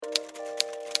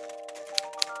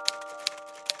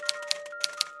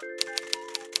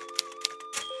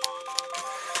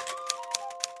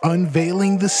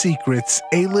unveiling the secrets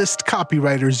A-list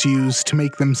copywriters use to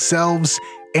make themselves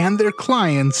and their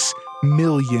clients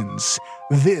millions.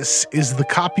 This is the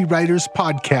Copywriters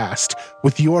Podcast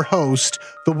with your host,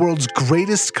 the world's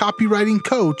greatest copywriting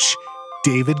coach,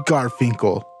 David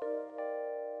Garfinkel.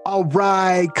 All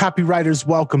right, copywriters,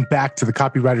 welcome back to the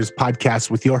Copywriters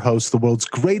Podcast with your host, the world's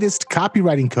greatest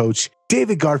copywriting coach,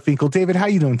 David Garfinkel. David, how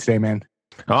you doing today, man?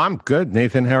 Oh, I'm good,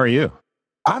 Nathan. How are you?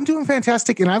 I'm doing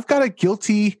fantastic, and I've got a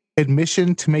guilty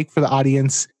admission to make for the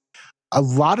audience. A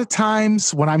lot of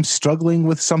times when I'm struggling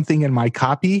with something in my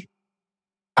copy,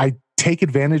 I take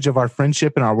advantage of our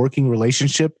friendship and our working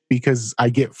relationship because I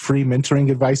get free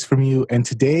mentoring advice from you. And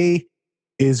today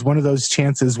is one of those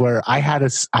chances where I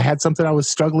had something I was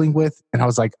struggling with, and I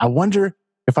was like, I wonder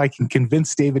if I can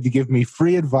convince David to give me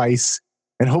free advice,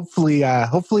 and hopefully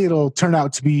it'll turn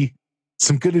out to be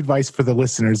some good advice for the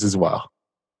listeners as well.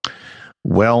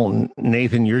 Well,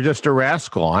 Nathan, you're just a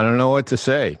rascal. I don't know what to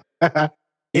say.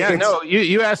 Yeah, no,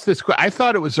 you asked this. I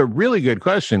thought it was a really good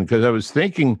question because I was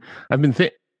thinking. I don't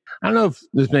know if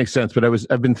this makes sense, but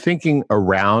I've been thinking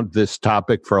around this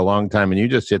topic for a long time, and you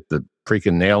just hit the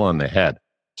freaking nail on the head.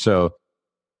 So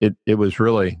it was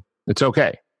really, it's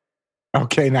okay.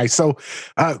 Okay, nice. So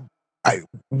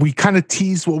we kind of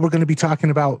teased what we're going to be talking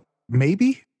about,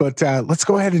 maybe, but let's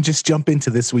go ahead and just jump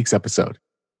into this week's episode.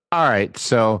 All right.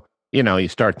 So, you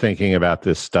start thinking about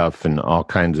this stuff and all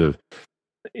kinds of,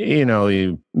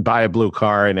 you buy a blue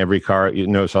car, and every car, you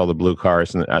notice all the blue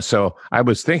cars. And so I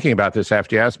was thinking about this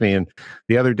after you asked me. And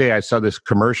the other day I saw this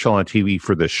commercial on TV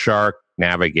for the Shark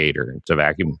Navigator. It's a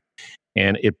vacuum.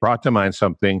 And it brought to mind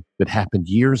something that happened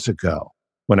years ago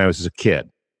when I was a kid.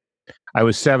 I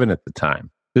was 7 at the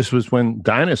time. This was when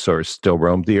dinosaurs still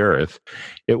roamed the earth.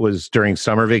 It was during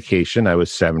summer vacation. I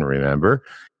was 7, remember?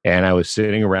 And I was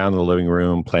sitting around the living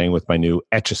room playing with my new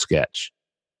Etch-a-Sketch.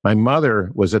 My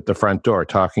mother was at the front door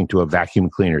talking to a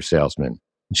vacuum cleaner salesman.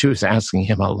 And she was asking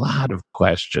him a lot of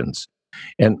questions.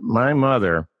 And my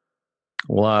mother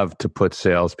loved to put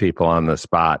salespeople on the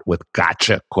spot with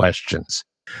gotcha questions.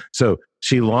 So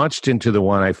she launched into the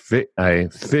one I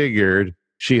figured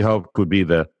she hoped would be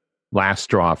the last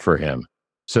straw for him,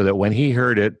 so that when he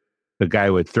heard it, the guy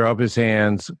would throw up his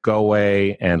hands, go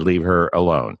away, and leave her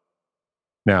alone.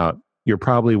 Now, you're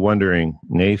probably wondering,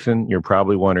 Nathan,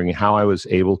 how I was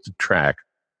able to track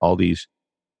all these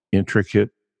intricate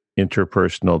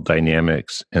interpersonal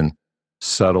dynamics and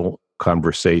subtle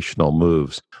conversational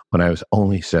moves when I was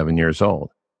only 7 years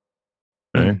old.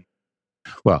 Right?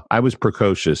 Well, I was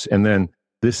precocious, and then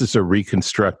this is a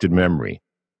reconstructed memory.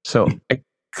 So I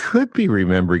could be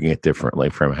remembering it differently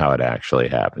from how it actually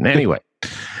happened. Anyway,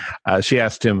 she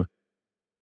asked him,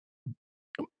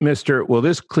 Mister, will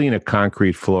this clean a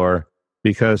concrete floor?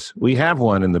 Because we have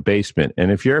one in the basement,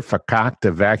 and if your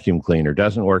Fakakta vacuum cleaner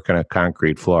doesn't work on a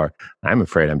concrete floor, I'm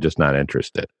afraid I'm just not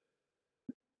interested.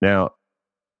 Now,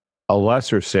 a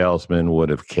lesser salesman would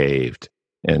have caved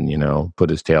and,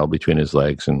 put his tail between his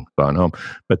legs and gone home.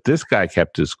 But this guy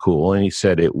kept his cool, and he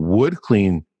said it would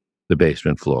clean the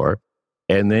basement floor.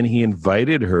 And then he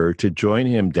invited her to join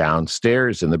him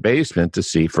downstairs in the basement to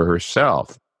see for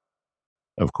herself.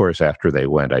 Of course, after they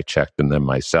went, I checked in them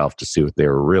myself to see what they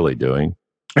were really doing.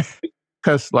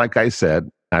 Because, like I said,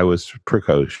 I was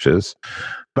precocious.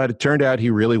 But it turned out he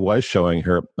really was showing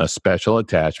her a special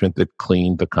attachment that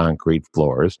cleaned the concrete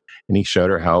floors. And he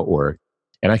showed her how it worked.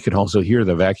 And I could also hear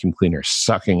the vacuum cleaner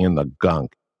sucking in the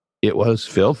gunk. It was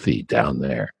filthy down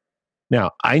there.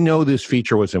 Now, I know this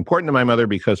feature was important to my mother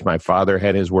because my father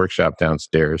had his workshop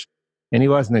downstairs, and he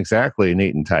wasn't exactly a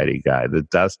neat and tidy guy. The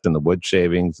dust and the wood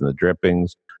shavings and the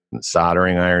drippings and the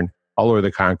soldering iron all over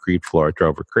the concrete floor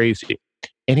drove her crazy.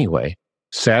 Anyway,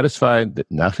 satisfied that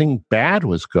nothing bad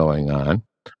was going on,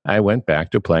 I went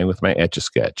back to playing with my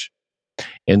Etch-a-Sketch.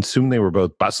 And soon they were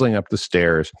both bustling up the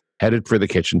stairs, headed for the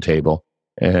kitchen table.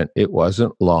 And it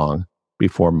wasn't long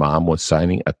before Mom was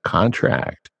signing a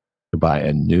contract to buy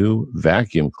a new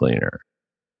vacuum cleaner.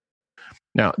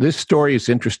 Now, this story is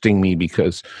interesting to me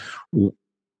because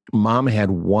Mom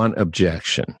had one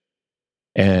objection,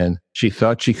 and she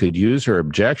thought she could use her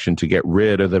objection to get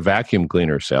rid of the vacuum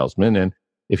cleaner salesman. And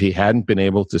if he hadn't been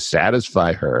able to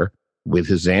satisfy her with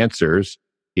his answers,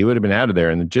 he would have been out of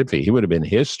there in the jiffy. He would have been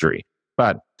history.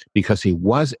 But because he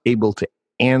was able to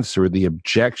answer the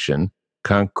objection,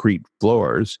 concrete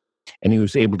floors, and he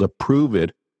was able to prove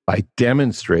it by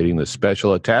demonstrating the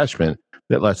special attachment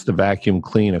that lets the vacuum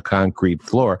clean a concrete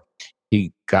floor,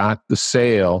 he got the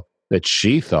sale that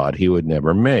she thought he would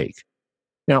never make.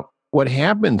 Now, what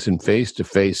happens in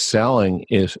face-to-face selling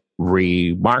is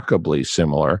remarkably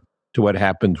similar to what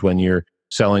happens when you're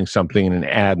selling something in an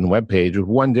ad and web page, with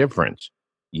one difference.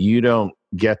 you don't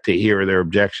get to hear their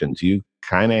objections. You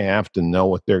kind of have to know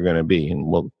what they're going to be. And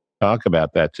we'll talk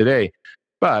about that today.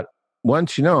 But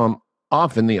once you know them,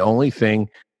 often the only thing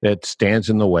that stands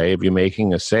in the way of you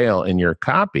making a sale in your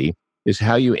copy is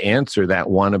how you answer that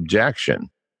one objection.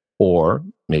 Or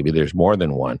maybe there's more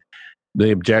than one.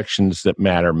 The objections that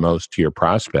matter most to your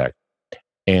prospect.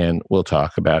 And we'll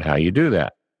talk about how you do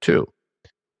that too.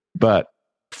 But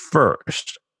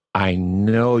first, I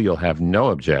know you'll have no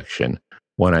objection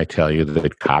when I tell you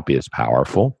that copy is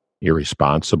powerful. You're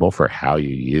responsible for how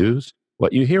you use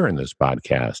what you hear in this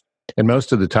podcast. And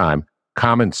most of the time,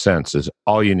 common sense is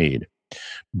all you need.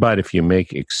 But if you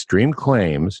make extreme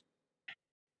claims,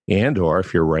 and or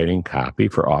if you're writing copy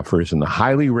for offers in the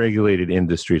highly regulated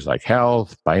industries like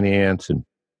health, finance, and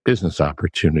business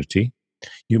opportunity,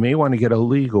 you may want to get a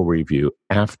legal review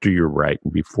after you write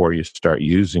and before you start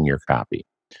using your copy.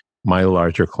 My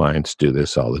larger clients do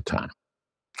this all the time.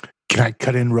 Can I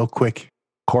cut in real quick?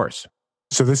 Of course.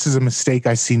 So this is a mistake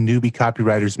I see newbie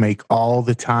copywriters make all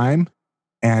the time.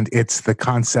 And it's the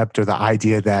concept or the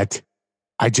idea that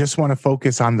I just want to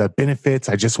focus on the benefits.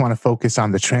 I just want to focus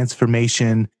on the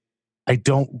transformation.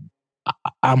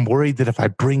 I'm worried that if I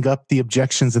bring up the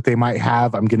objections that they might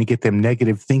have, I'm going to get them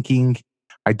negative thinking.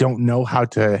 I don't know how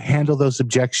to handle those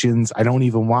objections. I don't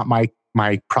even want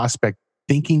my prospect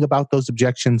thinking about those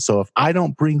objections. So if I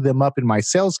don't bring them up in my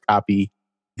sales copy,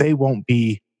 they won't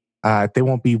be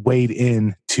weighed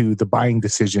in to the buying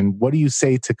decision. What do you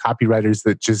say to copywriters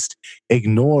that just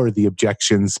ignore the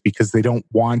objections because they don't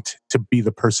want to be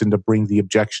the person to bring the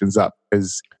objections up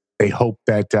because they hope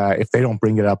that if they don't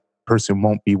bring it up, the person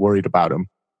won't be worried about them?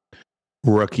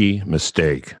 Rookie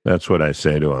mistake. That's what I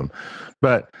say to them.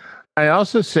 But I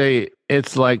also say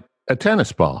it's like a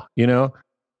tennis ball. You know,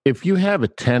 if you have a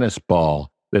tennis ball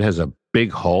that has a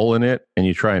big hole in it and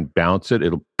you try and bounce it,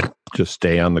 it'll just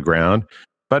stay on the ground.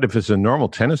 But if it's a normal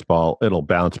tennis ball, it'll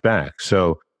bounce back.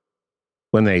 So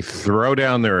when they throw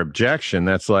down their objection,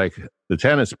 that's like the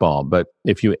tennis ball. But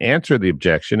if you answer the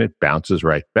objection, it bounces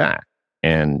right back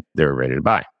and they're ready to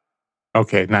buy.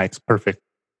 Okay, nice. Perfect.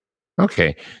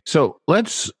 Okay. So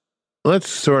let's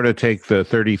sort of take the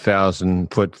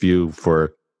 30,000 foot view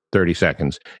for 30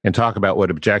 seconds and talk about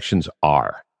what objections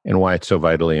are and why it's so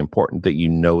vitally important that you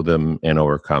know them and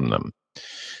overcome them.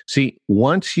 See,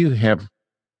 once you have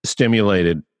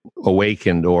stimulated,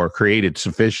 awakened, or created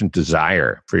sufficient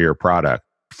desire for your product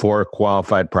for a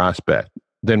qualified prospect,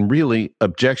 then really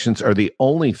objections are the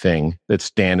only thing that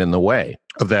stand in the way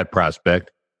of that prospect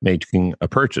making a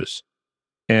purchase.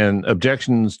 And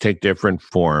objections take different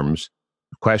forms: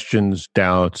 questions,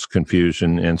 doubts,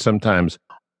 confusion, and sometimes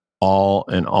all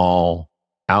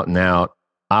out and out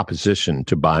opposition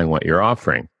to buying what you're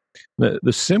offering.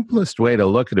 The simplest way to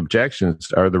look at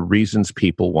objections are the reasons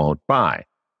people won't buy.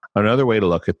 Another way to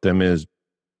look at them is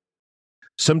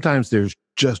sometimes there's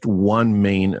just one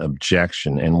main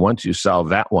objection, and once you solve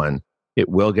that one, it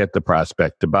will get the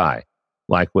prospect to buy,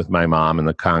 like with my mom and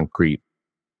the concrete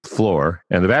floor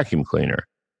and the vacuum cleaner.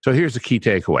 So here's the key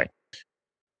takeaway.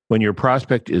 When your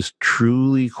prospect is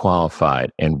truly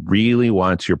qualified and really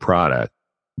wants your product,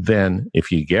 then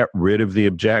if you get rid of the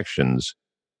objections,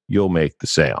 you'll make the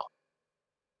sale.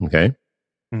 Okay?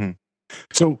 Mm-hmm.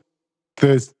 So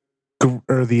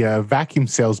the vacuum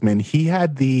salesman, he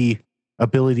had the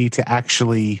ability to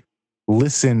actually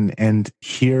listen and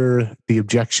hear the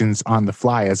objections on the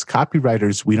fly. As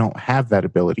copywriters, we don't have that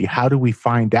ability. How do we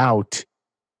find out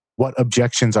what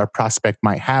objections our prospect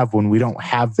might have when we don't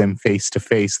have them face to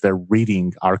face? They're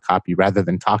reading our copy rather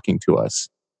than talking to us.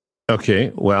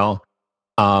 Okay, well,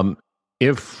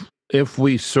 if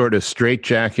we sort of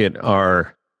straitjacket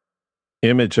our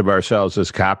image of ourselves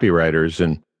as copywriters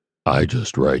and I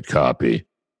just write copy,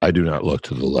 I do not look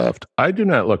to the left, I do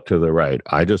not look to the right,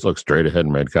 I just look straight ahead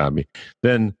and write copy,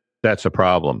 then that's a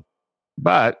problem.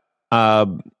 But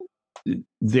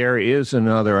there is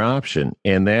another option,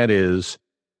 and that is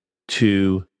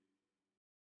to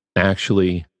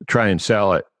actually try and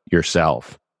sell it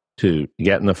yourself, to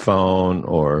get on the phone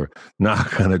or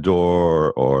knock on a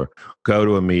door or go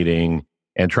to a meeting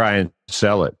and try and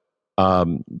sell it.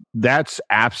 That's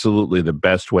absolutely the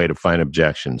best way to find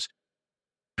objections.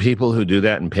 People who do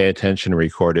that and pay attention and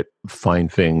record it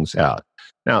find things out.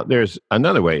 Now, there's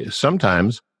another way.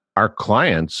 Sometimes our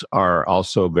clients are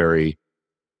also very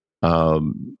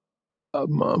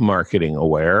marketing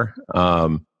aware,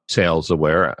 sales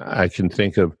aware. I can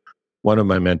think of one of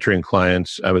my mentoring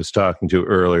clients I was talking to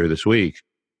earlier this week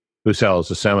who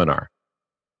sells a seminar.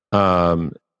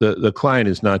 The client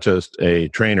is not just a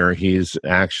trainer. He's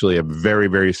actually a very,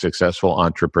 very successful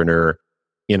entrepreneur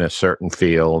in a certain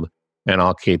field. And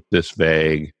I'll keep this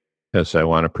vague. because I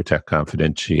want to protect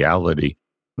confidentiality.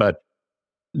 But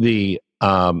the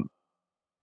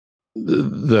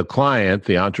client,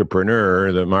 the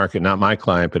entrepreneur, the market, not my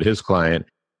client, but his client,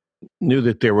 knew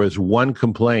that there was one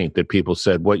complaint that people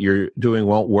said, what you're doing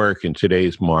won't work in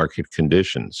today's market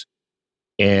conditions.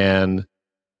 And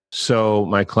so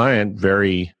my client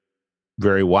very,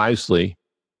 very wisely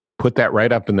put that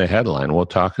right up in the headline. We'll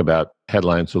talk about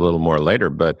headlines a little more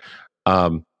later, but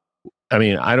I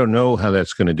mean, I don't know how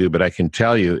that's going to do, but I can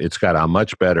tell you it's got a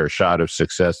much better shot of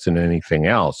success than anything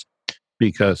else.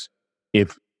 Because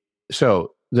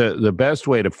the best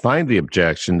way to find the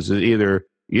objections is either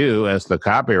you, as the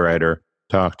copywriter,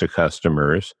 talk to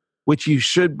customers, which you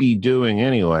should be doing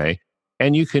anyway,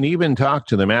 and you can even talk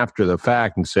to them after the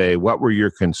fact and say, what were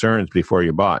your concerns before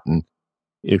you bought? And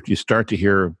if you start to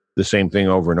hear the same thing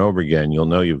over and over again, you'll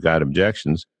know you've got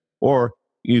objections. Or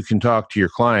you can talk to your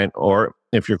client, or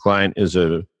if your client is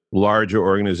a larger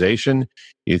organization,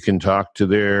 you can talk to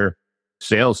their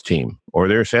sales team or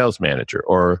their sales manager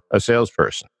or a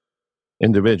salesperson,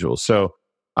 individual. So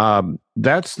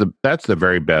that's the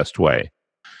very best way.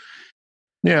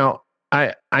 Now,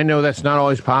 I know that's not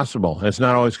always possible. It's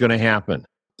not always going to happen.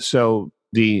 So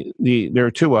there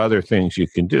are two other things you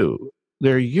can do.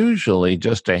 There are usually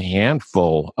just a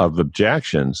handful of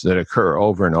objections that occur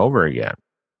over and over again.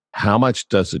 How much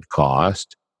does it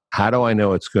cost? How do I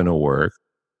know it's going to work?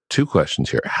 Two questions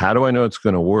here. How do I know it's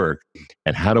going to work?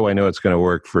 And how do I know it's going to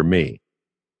work for me?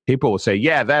 People will say,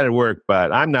 yeah, that'd work,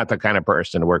 but I'm not the kind of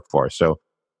person to work for. So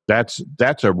that's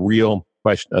a real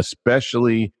question,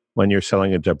 especially when you're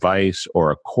selling a device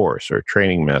or a course or a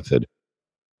training method.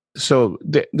 So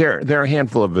there are a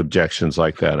handful of objections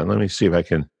like that. And let me see if I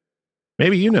can,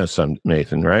 maybe you know some,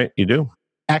 Nathan, right? You do?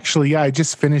 Actually, yeah, I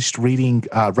just finished reading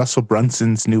Russell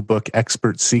Brunson's new book,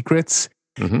 Expert Secrets.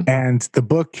 Mm-hmm. And the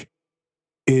book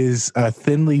is a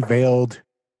thinly veiled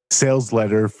sales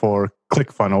letter for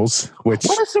ClickFunnels, which...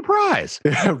 What a surprise!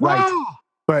 Right. Wow.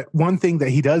 But one thing that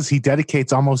he does, he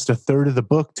dedicates almost a third of the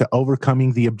book to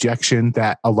overcoming the objection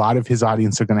that a lot of his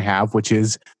audience are going to have, which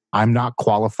is, I'm not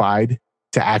qualified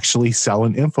to actually sell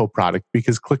an info product,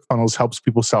 because ClickFunnels helps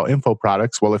people sell info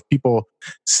products. Well, if people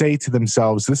say to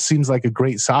themselves, this seems like a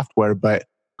great software, but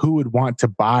who would want to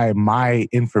buy my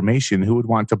information? Who would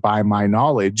want to buy my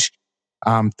knowledge?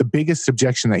 The biggest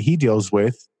objection that he deals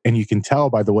with, and you can tell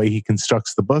by the way he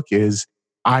constructs the book, is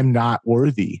I'm not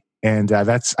worthy. And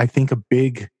that's, I think, a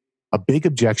big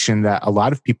objection that a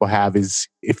lot of people have is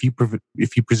if you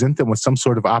present them with some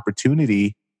sort of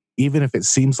opportunity, even if it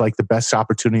seems like the best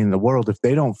opportunity in the world, if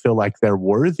they don't feel like they're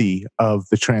worthy of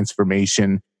the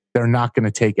transformation, they're not going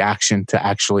to take action to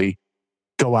actually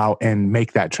go out and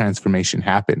make that transformation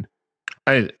happen.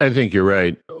 I think you're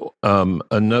right.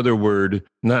 Another word,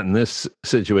 not in this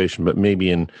situation, but maybe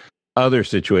in other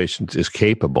situations, is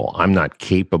capable. I'm not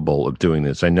capable of doing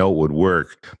this. I know it would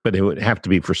work, but it would have to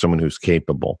be for someone who's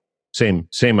capable. Same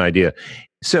idea.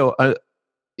 So,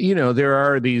 there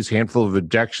are these handful of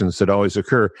objections that always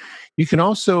occur. You can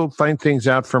also find things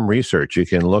out from research. You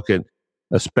can look at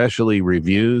especially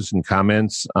reviews and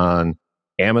comments on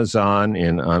Amazon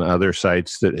and on other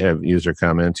sites that have user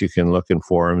comments. You can look in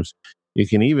forums. You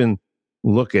can even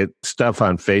look at stuff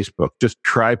on Facebook. Just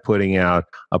try putting out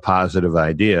a positive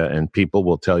idea, and people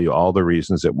will tell you all the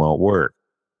reasons it won't work,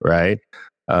 right?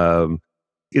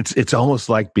 It's almost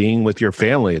like being with your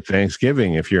family at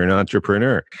Thanksgiving if you're an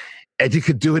entrepreneur. And you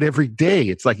could do it every day.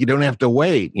 It's like you don't have to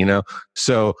wait,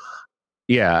 So,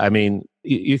 yeah, I mean,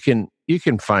 you can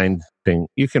find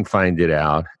it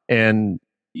out, and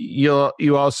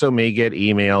you also may get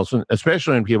emails,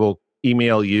 especially when people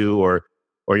email you or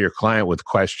your client with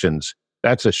questions.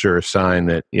 That's a sure sign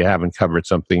that you haven't covered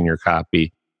something in your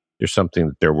copy. There's something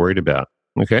that they're worried about.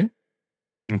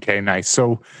 Okay, nice.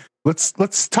 So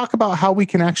let's talk about how we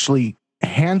can actually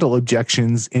handle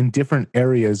objections in different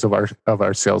areas of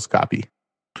our sales copy.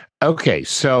 Okay,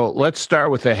 so let's start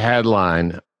with the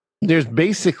headline. There's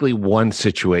basically one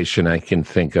situation I can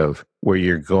think of where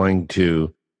you're going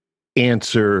to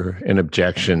answer an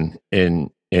objection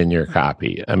in your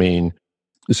copy. I mean,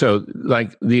 so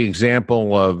like the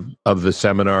example of the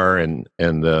seminar and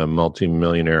the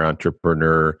multimillionaire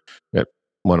entrepreneur that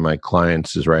one of my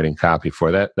clients is writing copy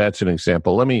for, that's an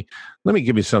example. Let me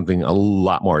give you something a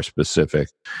lot more specific.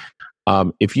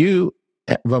 If you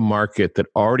have a market that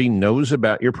already knows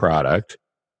about your product,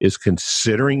 is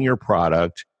considering your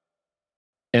product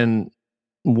and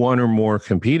one or more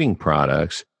competing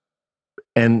products,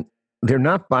 and they're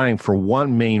not buying for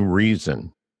one main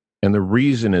reason, and the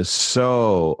reason is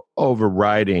so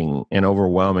overriding and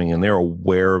overwhelming, and they're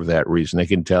aware of that reason. They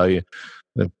can tell you,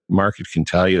 the market can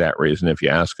tell you that reason if you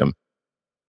ask them.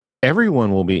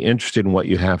 everyone will be interested in what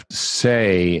you have to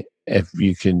say if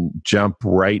you can jump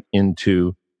right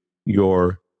into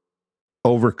your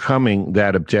overcoming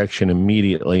that objection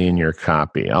immediately in your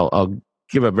copy. I'll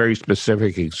give a very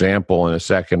specific example in a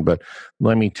second, but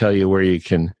let me tell you where you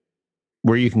can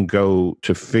go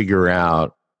to figure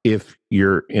out if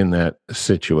you're in that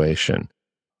situation.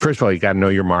 First of all, you got to know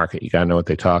your market. You got to know what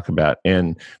they talk about.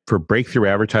 And for breakthrough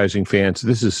advertising fans,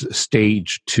 this is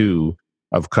stage 2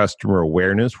 of customer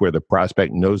awareness, where the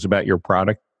prospect knows about your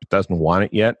product but doesn't want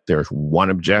it yet. There's one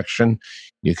objection.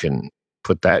 You can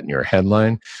put that in your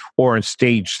headline. Or in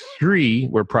stage 3,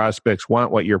 where prospects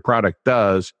want what your product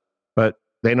does, but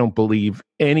they don't believe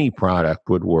any product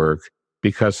would work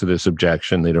because of this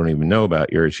objection. They don't even know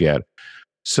about yours yet.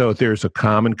 So if there's a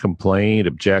common complaint,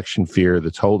 objection, fear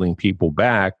that's holding people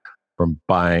back from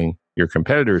buying your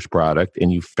competitor's product,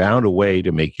 and you found a way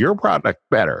to make your product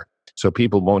better so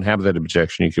people won't have that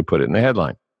objection, you could put it in the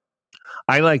headline.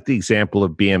 I like the example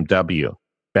of BMW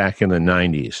back in the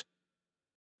 90s.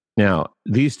 Now,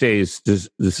 these days, this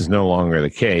is no longer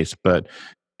the case, but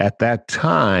at that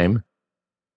time,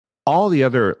 all the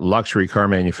other luxury car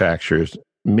manufacturers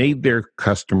made their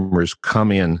customers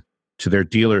come in to their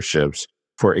dealerships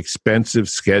for expensive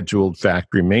scheduled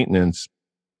factory maintenance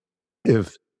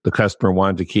if the customer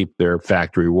wanted to keep their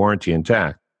factory warranty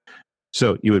intact.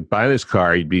 So you would buy this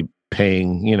car, you'd be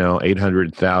paying,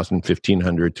 $800,000, $1,500,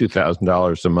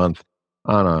 $2,000 a month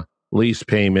on a lease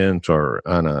payment or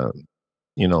on a,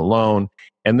 loan.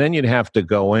 And then you'd have to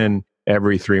go in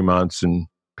every 3 months and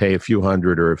pay a few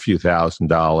hundred or a few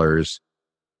 $1,000s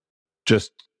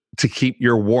just to keep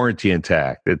your warranty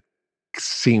intact. It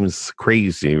seems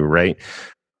crazy, right?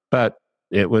 But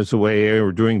it was the way they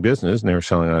were doing business, and they were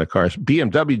selling a lot of cars.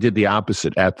 BMW did the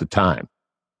opposite at the time.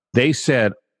 They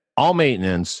said, all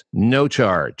maintenance, no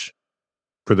charge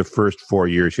for the first 4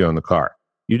 years you own the car.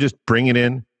 You just bring it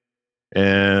in,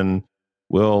 and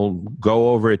we'll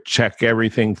go over it, check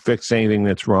everything, fix anything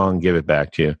that's wrong, give it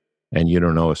back to you, and you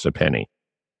don't owe us a penny.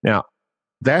 Now,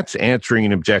 that's answering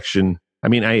an objection. I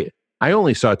mean, I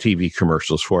only saw TV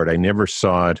commercials for it. I never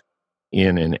saw it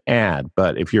in an ad.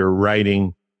 But if you're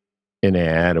writing an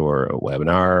ad or a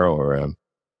webinar or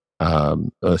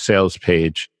a sales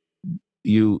page,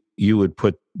 you would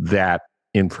put that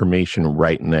information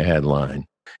right in the headline.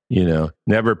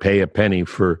 Never pay a penny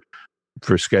for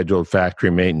scheduled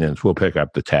factory maintenance. We'll pick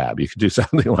up the tab. You could do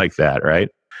something like that, right?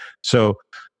 So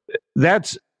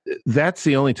that's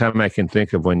the only time I can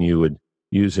think of when you would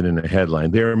use it in a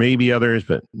headline. There may be others,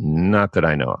 but not that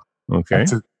I know of. Okay.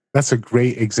 That's a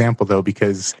great example, though,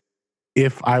 because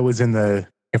if I was in the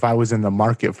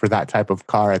market for that type of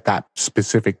car at that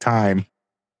specific time,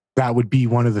 that would be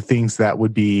one of the things that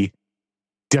would be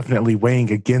definitely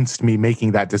weighing against me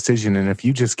making that decision. And if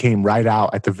you just came right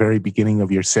out at the very beginning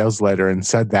of your sales letter and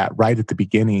said that right at the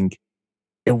beginning,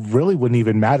 it really wouldn't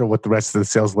even matter what the rest of the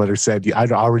sales letter said.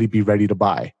 I'd already be ready to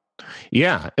buy.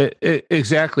 Yeah,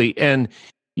 exactly. And,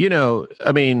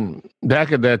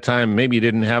 back at that time, maybe you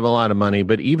didn't have a lot of money,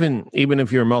 but even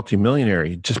if you're a multimillionaire,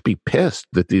 you'd just be pissed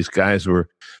that these guys were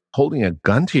holding a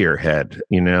gun to your head,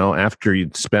 after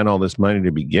you'd spent all this money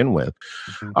to begin with.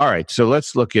 Mm-hmm. All right, so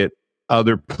let's look at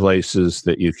other places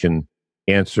that you can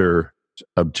answer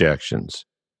objections.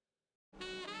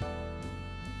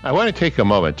 I want to take a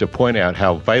moment to point out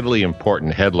how vitally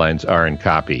important headlines are in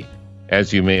copy.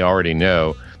 As you may already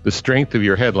know, the strength of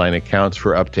your headline accounts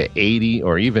for up to 80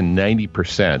 or even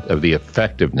 90% of the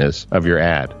effectiveness of your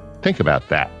ad. Think about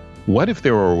that. What if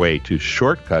there were a way to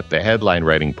shortcut the headline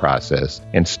writing process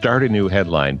and start a new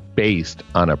headline based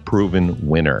on a proven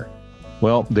winner?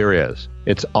 Well, there is.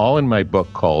 It's all in my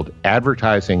book called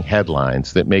Advertising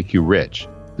Headlines That Make You Rich.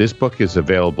 This book is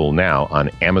available now on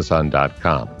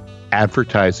Amazon.com.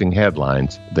 Advertising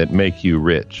Headlines That Make You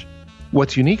Rich.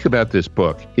 What's unique about this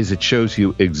book is it shows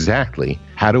you exactly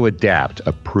how to adapt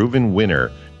a proven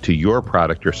winner to your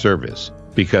product or service,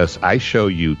 because I show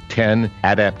you 10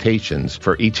 adaptations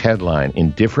for each headline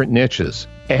in different niches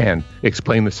and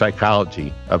explain the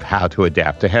psychology of how to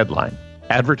adapt a headline.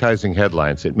 Advertising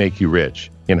Headlines That Make You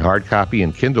Rich in hard copy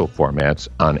and Kindle formats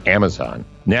on Amazon.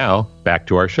 Now, back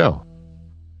to our show.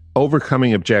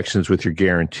 Overcoming objections with your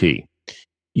guarantee.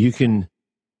 You can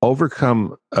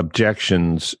overcome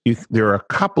objections. There are a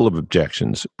couple of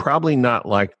objections, probably not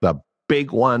like the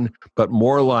big one, but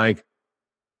more like,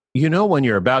 when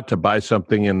you're about to buy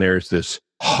something and there's this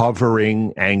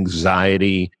hovering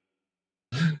anxiety.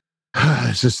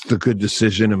 Is this the good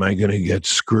decision? Am I going to get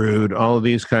screwed? All of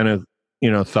these kind of,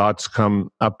 thoughts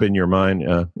come up in your mind.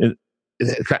 It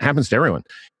happens to everyone.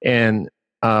 And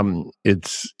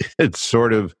it's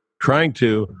sort of trying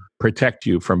to protect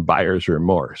you from buyer's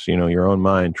remorse, your own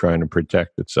mind trying to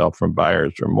protect itself from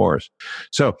buyer's remorse.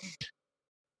 So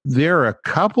there are a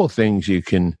couple things you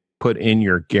can put in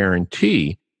your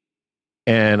guarantee,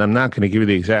 and I'm not going to give you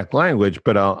the exact language,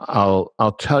 but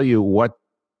I'll tell you what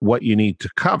you need to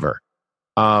cover.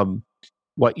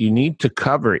 What you need to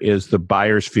cover is the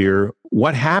buyer's fear.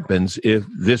 What happens if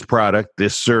this product,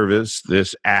 this service,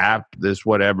 this app, this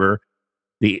whatever,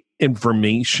 the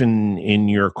information in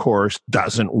your course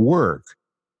doesn't work?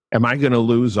 Am I going to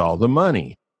lose all the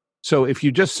money? So if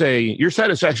you just say your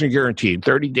satisfaction guaranteed,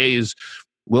 30 days,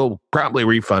 we'll probably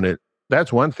refund it.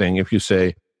 That's one thing. If you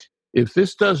say, if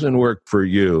this doesn't work for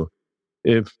you,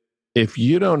 if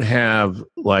you don't have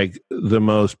like the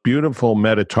most beautiful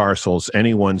metatarsals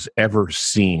anyone's ever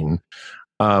seen,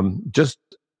 just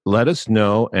let us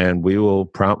know and we will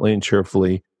promptly and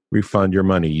cheerfully refund your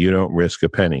money. You don't risk a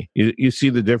penny. You see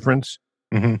the difference?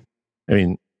 Mm-hmm. I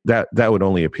mean, that would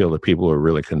only appeal to people who are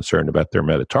really concerned about their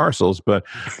metatarsals, but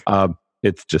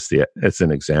it's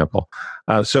an example.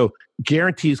 So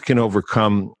guarantees can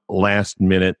overcome last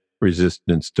minute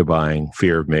resistance to buying,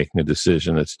 fear of making a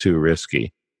decision that's too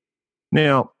risky.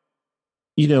 Now,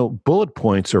 bullet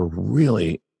points are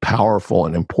really powerful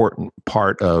and important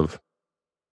part of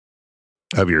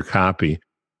your copy,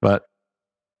 but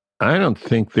I don't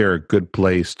think they're a good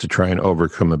place to try and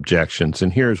overcome objections.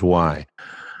 And here's why.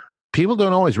 People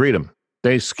don't always read them.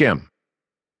 They skim.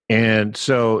 And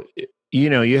so,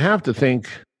 you have to think,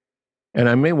 and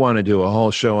I may want to do a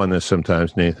whole show on this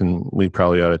sometimes, Nathan. We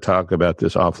probably ought to talk about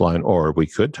this offline, or we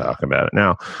could talk about it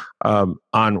now,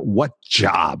 on what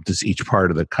job does each part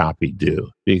of the copy do?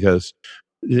 Because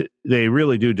they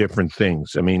really do different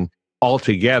things. I mean,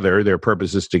 altogether, their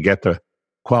purpose is to get the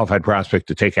qualified prospect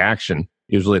to take action,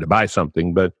 usually to buy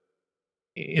something. But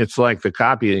it's like the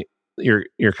copy,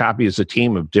 your copy is a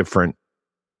team of different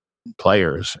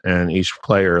players, and each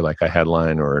player, like a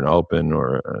headline or an open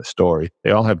or a story, they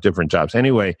all have different jobs.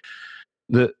 Anyway,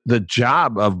 the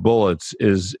job of bullets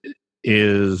is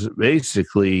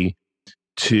basically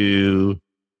to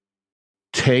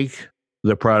take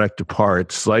the product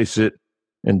apart, slice it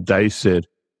and dice it,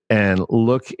 and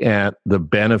look at the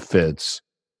benefits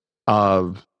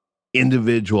of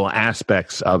individual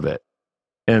aspects of it.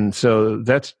 And so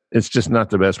it's just not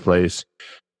the best place.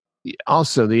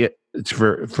 Also, it's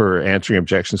for answering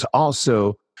objections.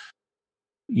 Also,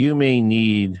 you may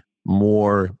need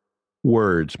more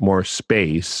words, more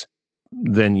space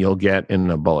than you'll get in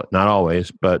a bullet. Not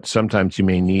always, but sometimes you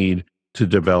may need to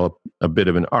develop a bit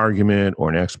of an argument or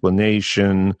an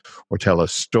explanation or tell a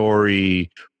story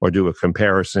or do a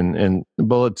comparison. And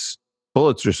bullets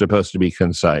are supposed to be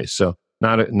concise, so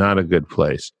not a good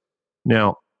place.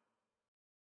 Now,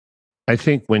 I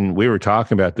think when we were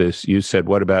talking about this, you said,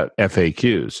 what about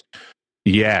FAQs?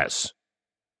 Yes,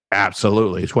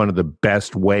 absolutely. It's one of the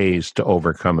best ways to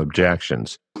overcome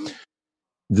objections.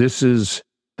 This is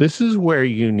where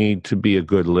you need to be a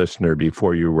good listener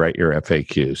before you write your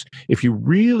FAQs. If you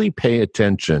really pay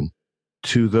attention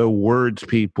to the words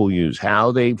people use,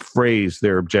 how they phrase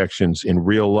their objections in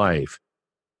real life,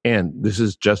 and this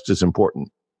is just as important,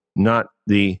 not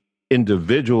the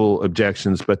individual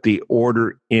objections, but the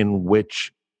order in which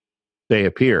they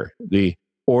appear, the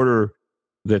order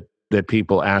that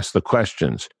people ask the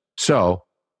questions. So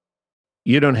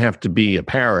you don't have to be a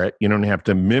parrot, you don't have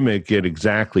to mimic it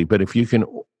exactly, but if you can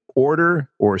order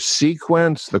or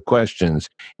sequence the questions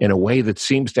in a way that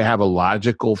seems to have a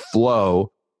logical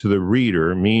flow to the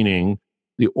reader, meaning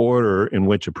the order in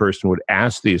which a person would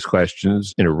ask these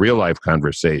questions in a real life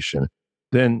conversation,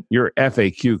 then your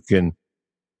FAQ can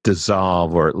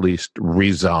dissolve or at least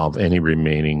resolve any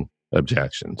remaining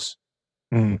objections.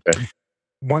 Okay.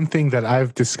 One thing that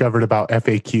I've discovered about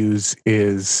FAQs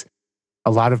is a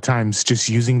lot of times just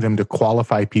using them to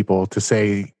qualify people, to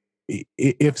say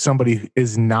if somebody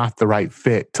is not the right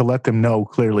fit, to let them know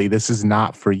clearly this is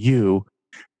not for you.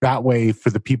 That way, for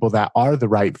the people that are the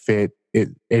right fit, it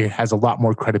has a lot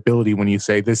more credibility when you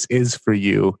say this is for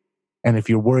you. And if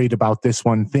you're worried about this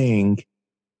one thing,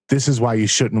 this is why you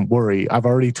shouldn't worry. I've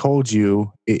already told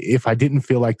you, if I didn't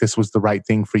feel like this was the right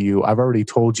thing for you, I've already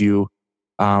told you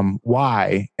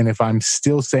why. And if I'm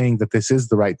still saying that this is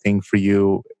the right thing for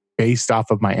you, based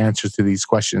off of my answers to these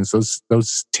questions,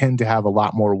 those tend to have a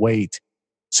lot more weight.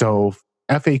 So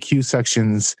FAQ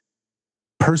sections,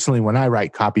 personally, when I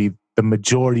write copy, the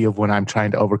majority of when I'm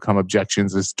trying to overcome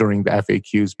objections is during the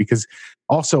FAQs, because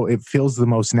also it feels the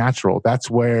most natural. That's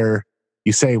where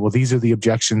you say, well, these are the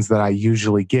objections that I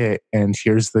usually get, and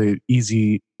here's the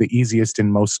easiest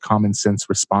and most common sense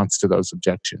response to those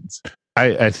objections.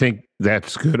 I think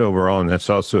that's good overall, and that's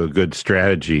also a good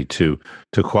strategy to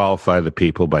qualify the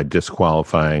people by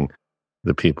disqualifying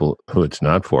the people who it's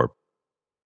not for.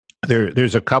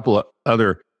 There's a couple of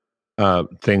other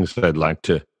things that I'd like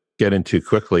to get into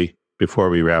quickly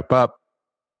before we wrap up.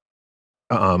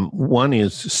 One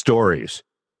is stories.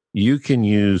 You can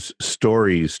use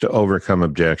stories to overcome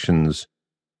objections,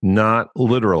 not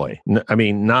literally.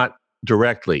 Not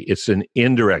directly. It's an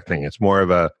indirect thing. It's more of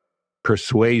a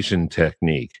persuasion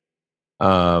technique.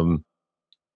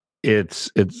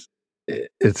 It's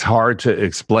hard to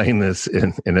explain this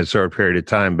in a short period of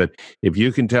time, but if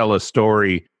you can tell a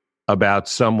story about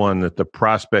someone that the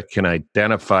prospect can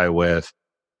identify with,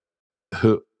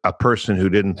 a person who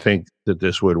didn't think that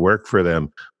this would work for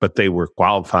them, but they were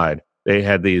qualified. They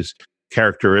had these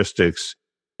characteristics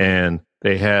and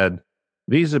they had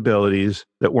these abilities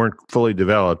that weren't fully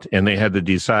developed, and they had the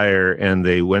desire, and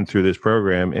they went through this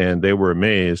program and they were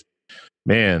amazed.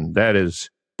 Man, that is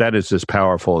as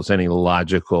powerful as any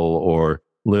logical or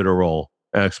literal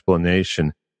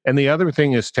explanation. And the other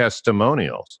thing is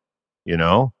testimonials. Let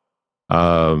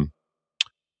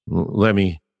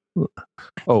me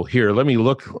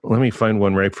find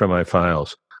one right from my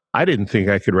files. I didn't think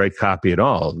I could write copy at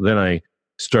all. Then I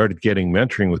started getting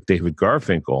mentoring with David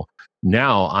Garfinkel.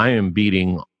 Now I am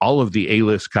beating all of the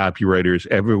A-list copywriters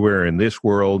everywhere in this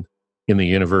world, in the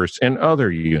universe, and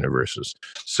other universes.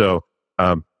 So,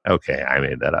 okay, I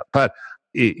made that up. But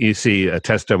you see, a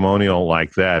testimonial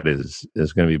like that is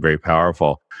going to be very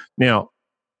powerful. Now,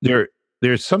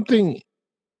 there's something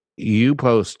you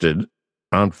posted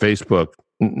on Facebook,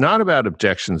 not about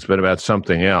objections, but about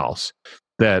something else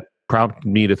that prompted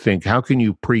me to think, how can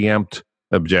you preempt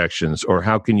objections, or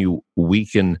how can you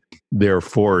weaken their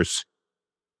force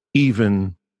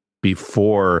even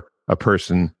before a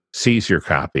person sees your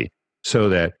copy, so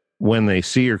that when they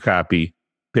see your copy,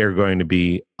 they're going to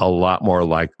be a lot more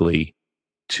likely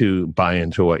to buy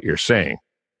into what you're saying.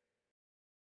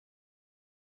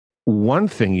 One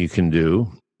thing you can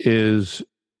do is,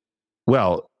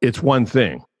 well, it's one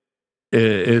thing.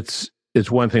 It's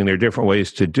one thing. There are different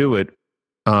ways to do it.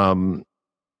 I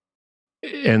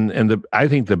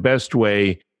think the best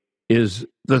way is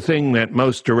the thing that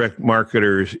most direct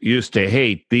marketers used to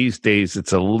hate. These days,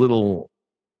 it's a little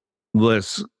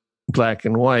less black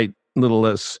and white, a little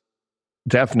less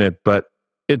definite, but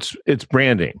it's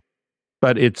branding.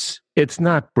 But it's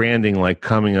not branding like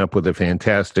coming up with a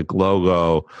fantastic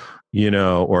logo,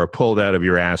 or a pulled out of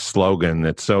your ass slogan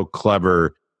that's so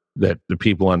clever that the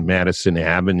people on Madison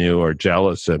Avenue are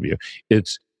jealous of you.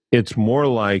 It's more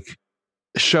like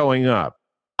showing up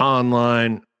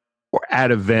online or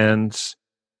at events,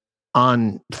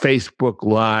 on Facebook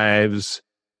Lives,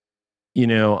 in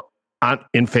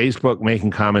Facebook,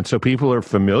 making comments so people are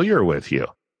familiar with you,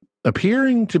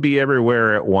 appearing to be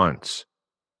everywhere at once.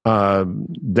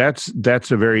 That's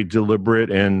a very deliberate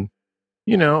and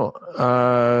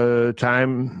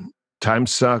time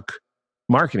suck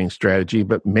marketing strategy,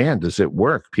 but man, does it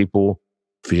work. People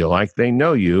feel like they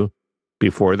know you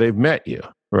before they've met you,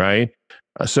 right?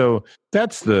 So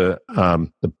that's the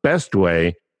best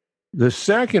way. The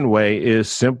second way is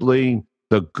simply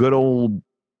the good old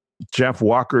Jeff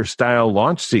Walker style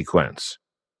launch sequence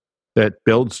that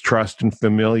builds trust and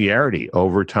familiarity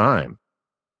over time.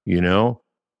 When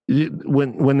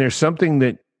there's something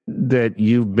that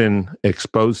you've been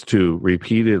exposed to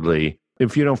repeatedly,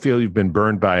 if you don't feel you've been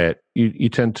burned by it, you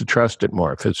tend to trust it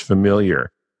more if it's familiar.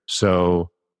 So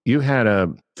you had a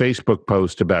Facebook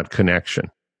post about connection.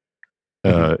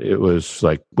 It was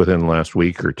like within the last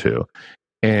week or two.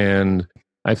 And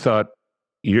I thought,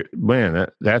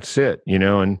 that's it,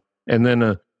 and then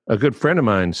a good friend of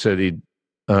mine said we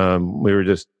were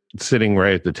just sitting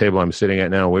right at the table I'm sitting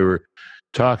at now. We were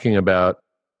talking about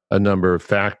a number of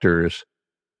factors.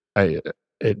 It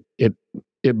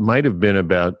might have been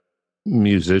about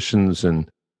musicians and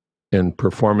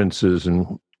performances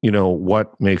and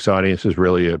what makes audiences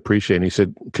really appreciate. And he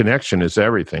said connection is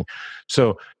everything.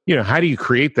 So how do you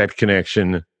create that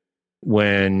connection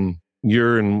when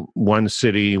you're in one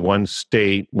city, one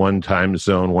state, one time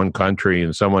zone, one country,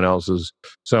 and someone else is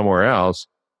somewhere else?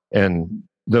 And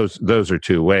those are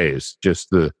two ways. Just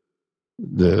the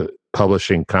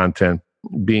publishing content,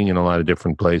 being in a lot of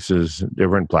different places,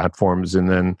 different platforms, and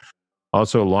then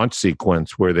also a launch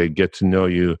sequence where they get to know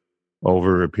you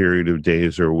over a period of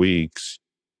days or weeks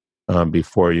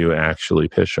before you actually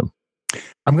pitch them.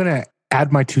 I'm going to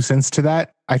add my 2 cents to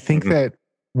that. I think that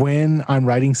when I'm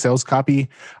writing sales copy,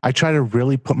 I try to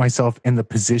really put myself in the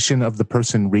position of the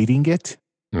person reading it.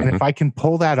 And if I can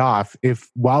pull that off, if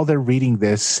while they're reading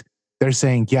this, they're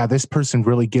saying, yeah, this person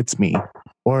really gets me,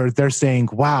 or they're saying,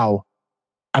 wow,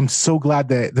 I'm so glad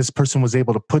that this person was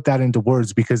able to put that into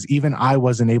words, because even I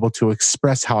wasn't able to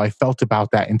express how I felt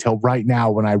about that until right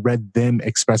now when I read them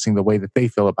expressing the way that they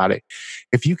feel about it.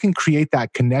 If you can create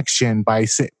that connection by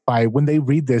when they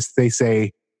read this, they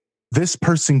say, this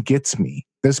person gets me.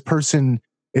 This person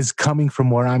is coming from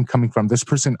where I'm coming from. This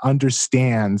person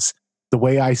understands the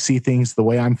way I see things, the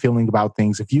way I'm feeling about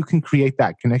things. If you can create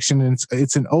that connection, and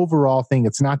it's an overall thing.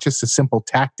 It's not just a simple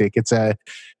tactic. It's a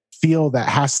feel that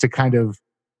has to kind of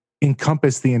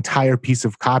encompass the entire piece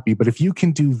of copy. But if you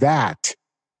can do that,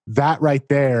 that right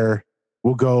there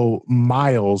will go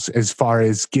miles as far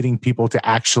as getting people to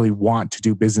actually want to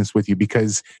do business with you,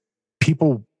 because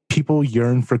people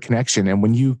yearn for connection. And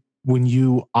when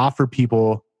you offer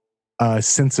people a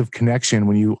sense of connection,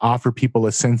 when you offer people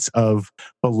a sense of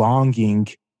belonging,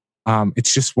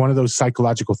 it's just one of those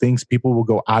psychological things. People will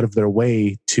go out of their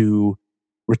way to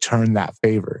return that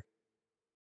favor.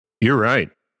 You're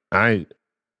right. I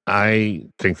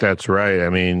think that's right. I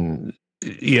mean,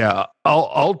 yeah,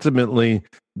 ultimately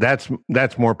that's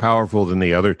more powerful than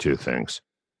the other two things.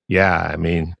 Yeah, I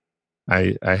mean,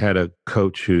 I had a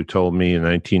coach who told me in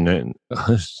 19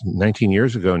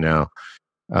 years ago now,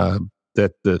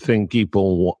 that the thing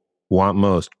people want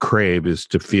most, crave, is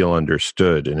to feel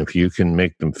understood. And if you can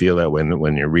make them feel that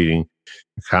when you're reading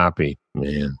a copy,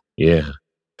 man, yeah.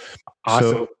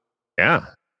 Awesome. So, yeah.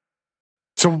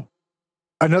 So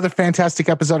another fantastic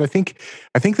episode. I think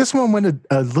this one went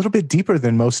a little bit deeper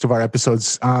than most of our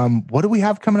episodes. What do we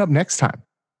have coming up next time?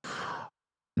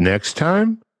 Next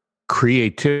time,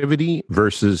 creativity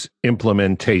versus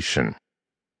implementation.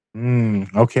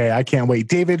 Okay, I can't wait.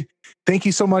 David, thank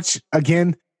you so much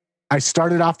again. I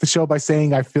started off the show by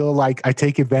saying I feel like I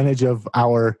take advantage of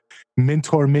our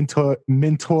mentor-mentee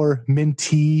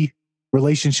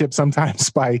relationship sometimes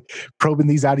by probing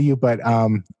these out of you, but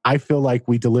I feel like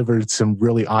we delivered some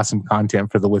really awesome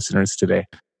content for the listeners today.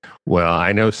 Well,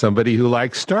 I know somebody who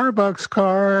likes Starbucks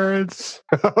cards.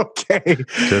 Okay.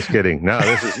 Just kidding. No,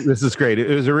 this is great.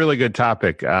 It was a really good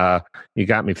topic. You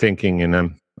got me thinking,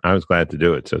 and I was glad to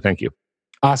do it. So thank you.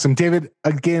 Awesome. David,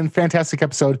 again, fantastic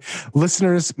episode.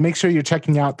 Listeners, make sure you're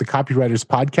checking out the Copywriters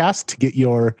Podcast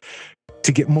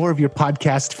to get more of your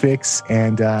podcast fix.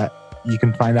 And you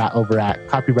can find that over at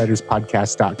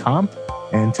copywriterspodcast.com.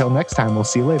 And until next time, we'll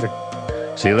see you later.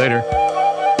 See you later.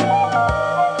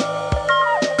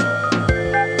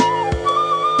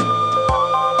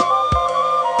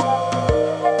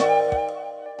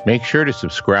 Make sure to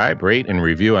subscribe, rate, and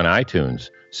review on iTunes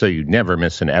so you never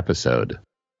miss an episode.